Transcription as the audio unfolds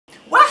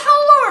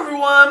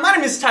everyone, my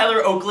name is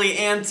Tyler Oakley,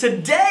 and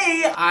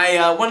today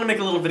I wanted to make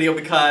a little video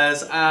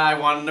because I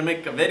wanted to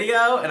make a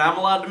video, and I'm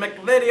allowed to make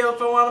a video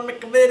if I want to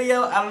make a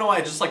video. I don't know why,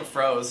 I just like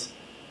froze.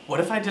 What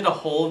if I did a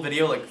whole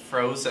video like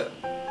Frozen?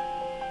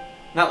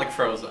 Not like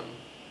Frozen,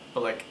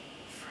 but like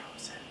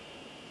Frozen.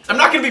 I'm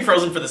not gonna be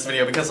frozen for this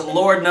video because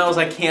Lord knows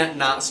I can't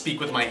not speak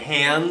with my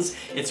hands.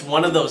 It's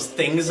one of those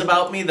things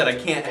about me that I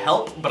can't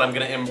help, but I'm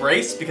gonna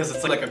embrace because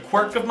it's like a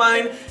quirk of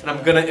mine, and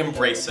I'm gonna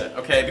embrace it,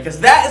 okay? Because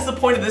that is the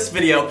point of this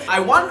video.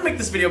 I wanted to make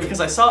this video because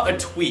I saw a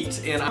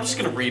tweet, and I'm just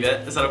gonna read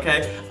it. Is that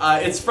okay?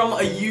 It's from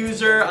a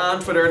user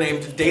on Twitter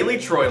named Daily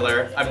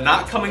Troiler. I'm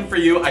not coming for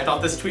you. I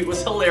thought this tweet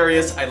was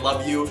hilarious. I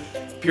love you.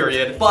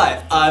 Period.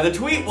 But the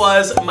tweet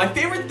was, my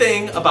favorite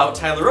thing about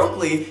Tyler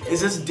Oakley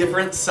is his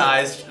different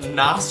sized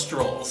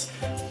nostrils.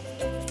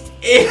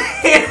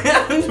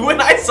 And when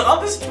I saw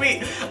this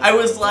tweet, I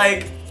was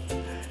like,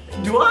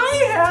 do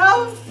I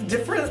have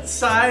different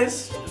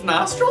sized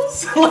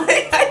nostrils?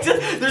 Like,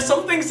 there's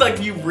some things like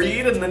you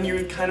read and then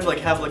you kind of like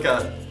have like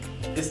a,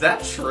 is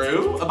that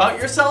true about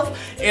yourself?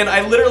 And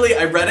I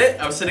read it,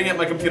 I was sitting at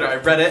my computer, I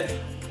read it,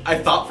 I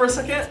thought for a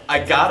second,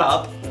 I got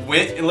up,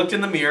 went and looked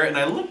in the mirror, and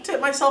I looked at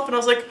myself and I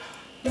was like,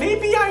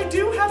 maybe I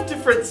do have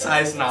different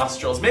sized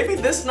nostrils. Maybe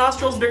this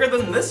nostril's bigger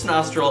than this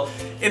nostril.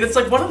 And it's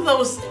like one of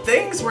those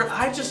things where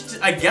I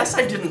guess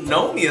I didn't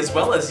know me as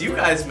well as you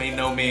guys may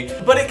know me.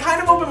 But it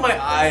kind of opened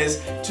my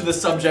eyes to the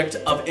subject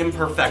of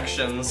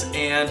imperfections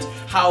and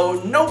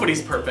how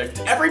nobody's perfect.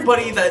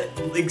 Everybody that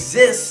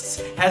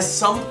exists has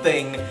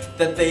something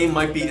that they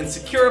might be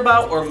insecure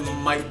about or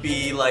might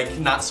be like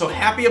not so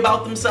happy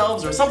about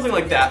themselves or something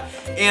like that.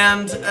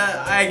 And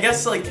I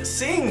guess like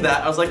seeing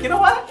that, I was like, you know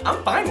what?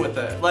 I'm fine with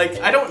it. Like,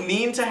 I don't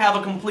need to have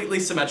a completely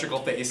symmetrical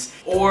face.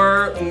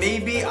 Or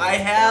maybe I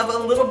have a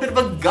little bit of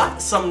a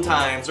gut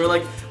sometimes, or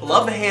like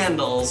love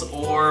handles,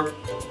 or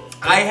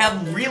I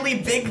have really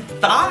big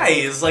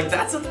thighs. Like,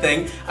 that's a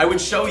thing. I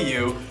would show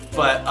you,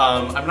 but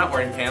I'm not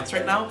wearing pants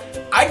right now.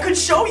 I could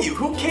show you.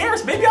 Who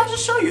cares? Maybe I'll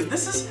just show you.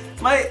 This is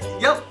my,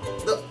 yep.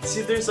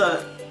 See, there's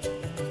a,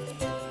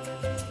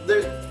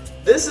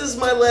 this is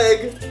my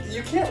leg.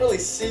 You can't really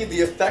see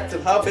the effect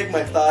of how big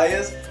my thigh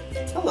is.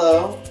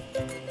 Hello.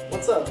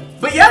 What's up?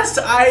 But yes,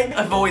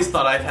 I've always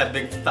thought I've had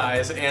big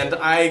thighs, and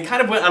I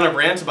kind of went on a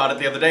rant about it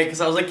the other day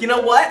because I was like, you know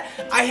what?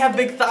 I have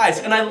big thighs,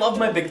 and I love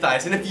my big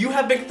thighs, and if you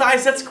have big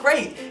thighs, that's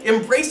great.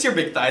 Embrace your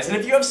big thighs, and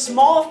if you have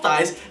small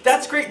thighs,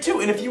 that's great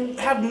too, and if you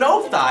have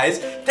no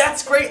thighs,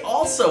 that's great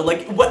also.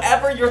 Like,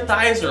 whatever your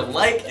thighs are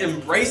like,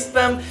 embrace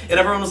them. And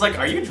everyone was like,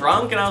 are you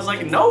drunk? And I was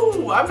like,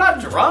 no, I'm not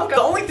drunk.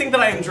 The only thing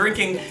that I am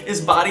drinking is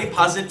body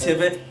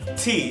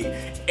positivity.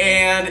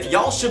 And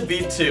y'all should be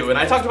too. And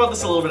I talked about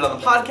this a little bit on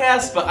the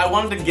podcast, but I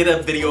wanted to get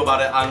a video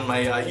about it on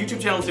my YouTube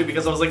channel too,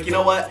 because I was like, you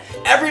know what?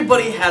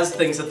 Everybody has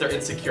things that they're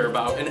insecure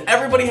about, and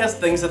everybody has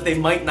things that they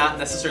might not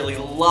necessarily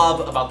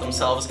love about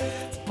themselves.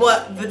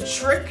 But the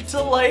trick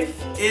to life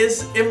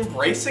is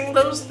embracing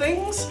those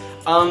things.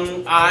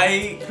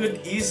 I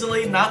could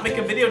easily not make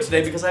a video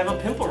today because I have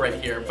a pimple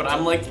right here, but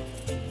I'm like,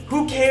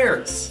 who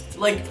cares?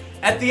 Like,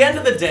 at the end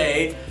of the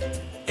day,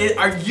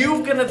 are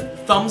you gonna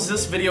thumbs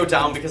this video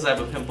down because I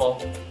have a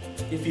pimple?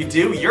 If you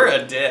do, you're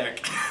a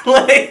dick.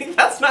 Like,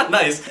 that's not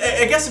nice.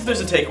 I guess if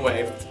there's a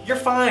takeaway, you're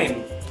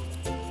fine.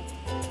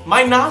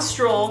 My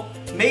nostril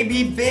may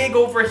be big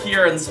over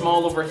here and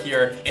small over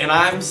here, and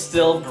I'm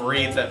still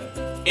breathing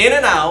in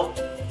and out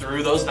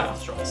through those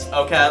nostrils,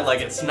 okay?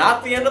 Like, it's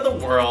not the end of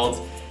the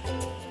world.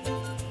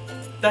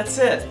 That's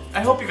it.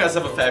 I hope you guys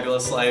have a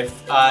fabulous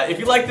life. If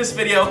you like this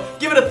video,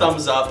 give it a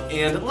thumbs up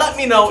and let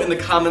me know in the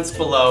comments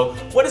below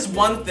what is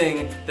one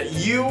thing that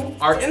you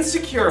are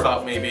insecure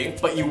about maybe,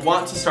 but you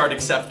want to start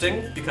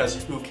accepting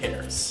because who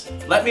cares?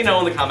 Let me know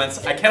in the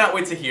comments. I cannot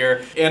wait to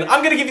hear. And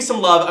I'm gonna give you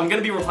some love. I'm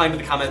gonna be replying to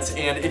the comments.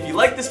 And if you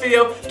like this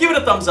video, give it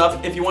a thumbs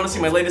up. If you want to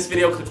see my latest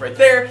video, click right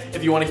there.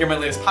 If you want to hear my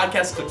latest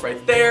podcast, click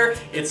right there.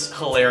 It's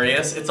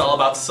hilarious. It's all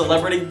about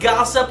celebrity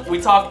gossip.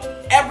 We talk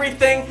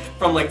everything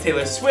from like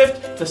Taylor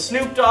Swift to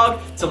Snoop Dogg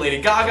to Lady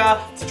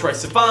Gaga to Troye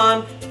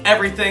Sivan,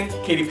 everything,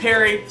 Katy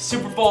Perry,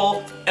 Super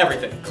Bowl,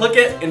 everything. Click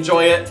it,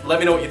 enjoy it, let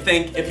me know what you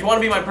think. If you want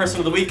to be my person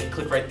of the week,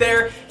 click right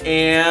there.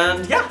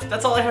 And yeah,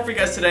 that's all I have for you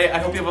guys today. I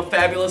hope you have a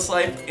fabulous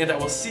life, and I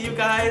will see you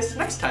guys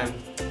next time.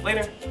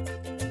 Later.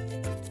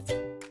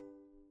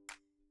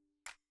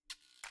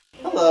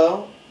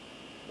 Hello.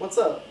 What's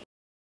up?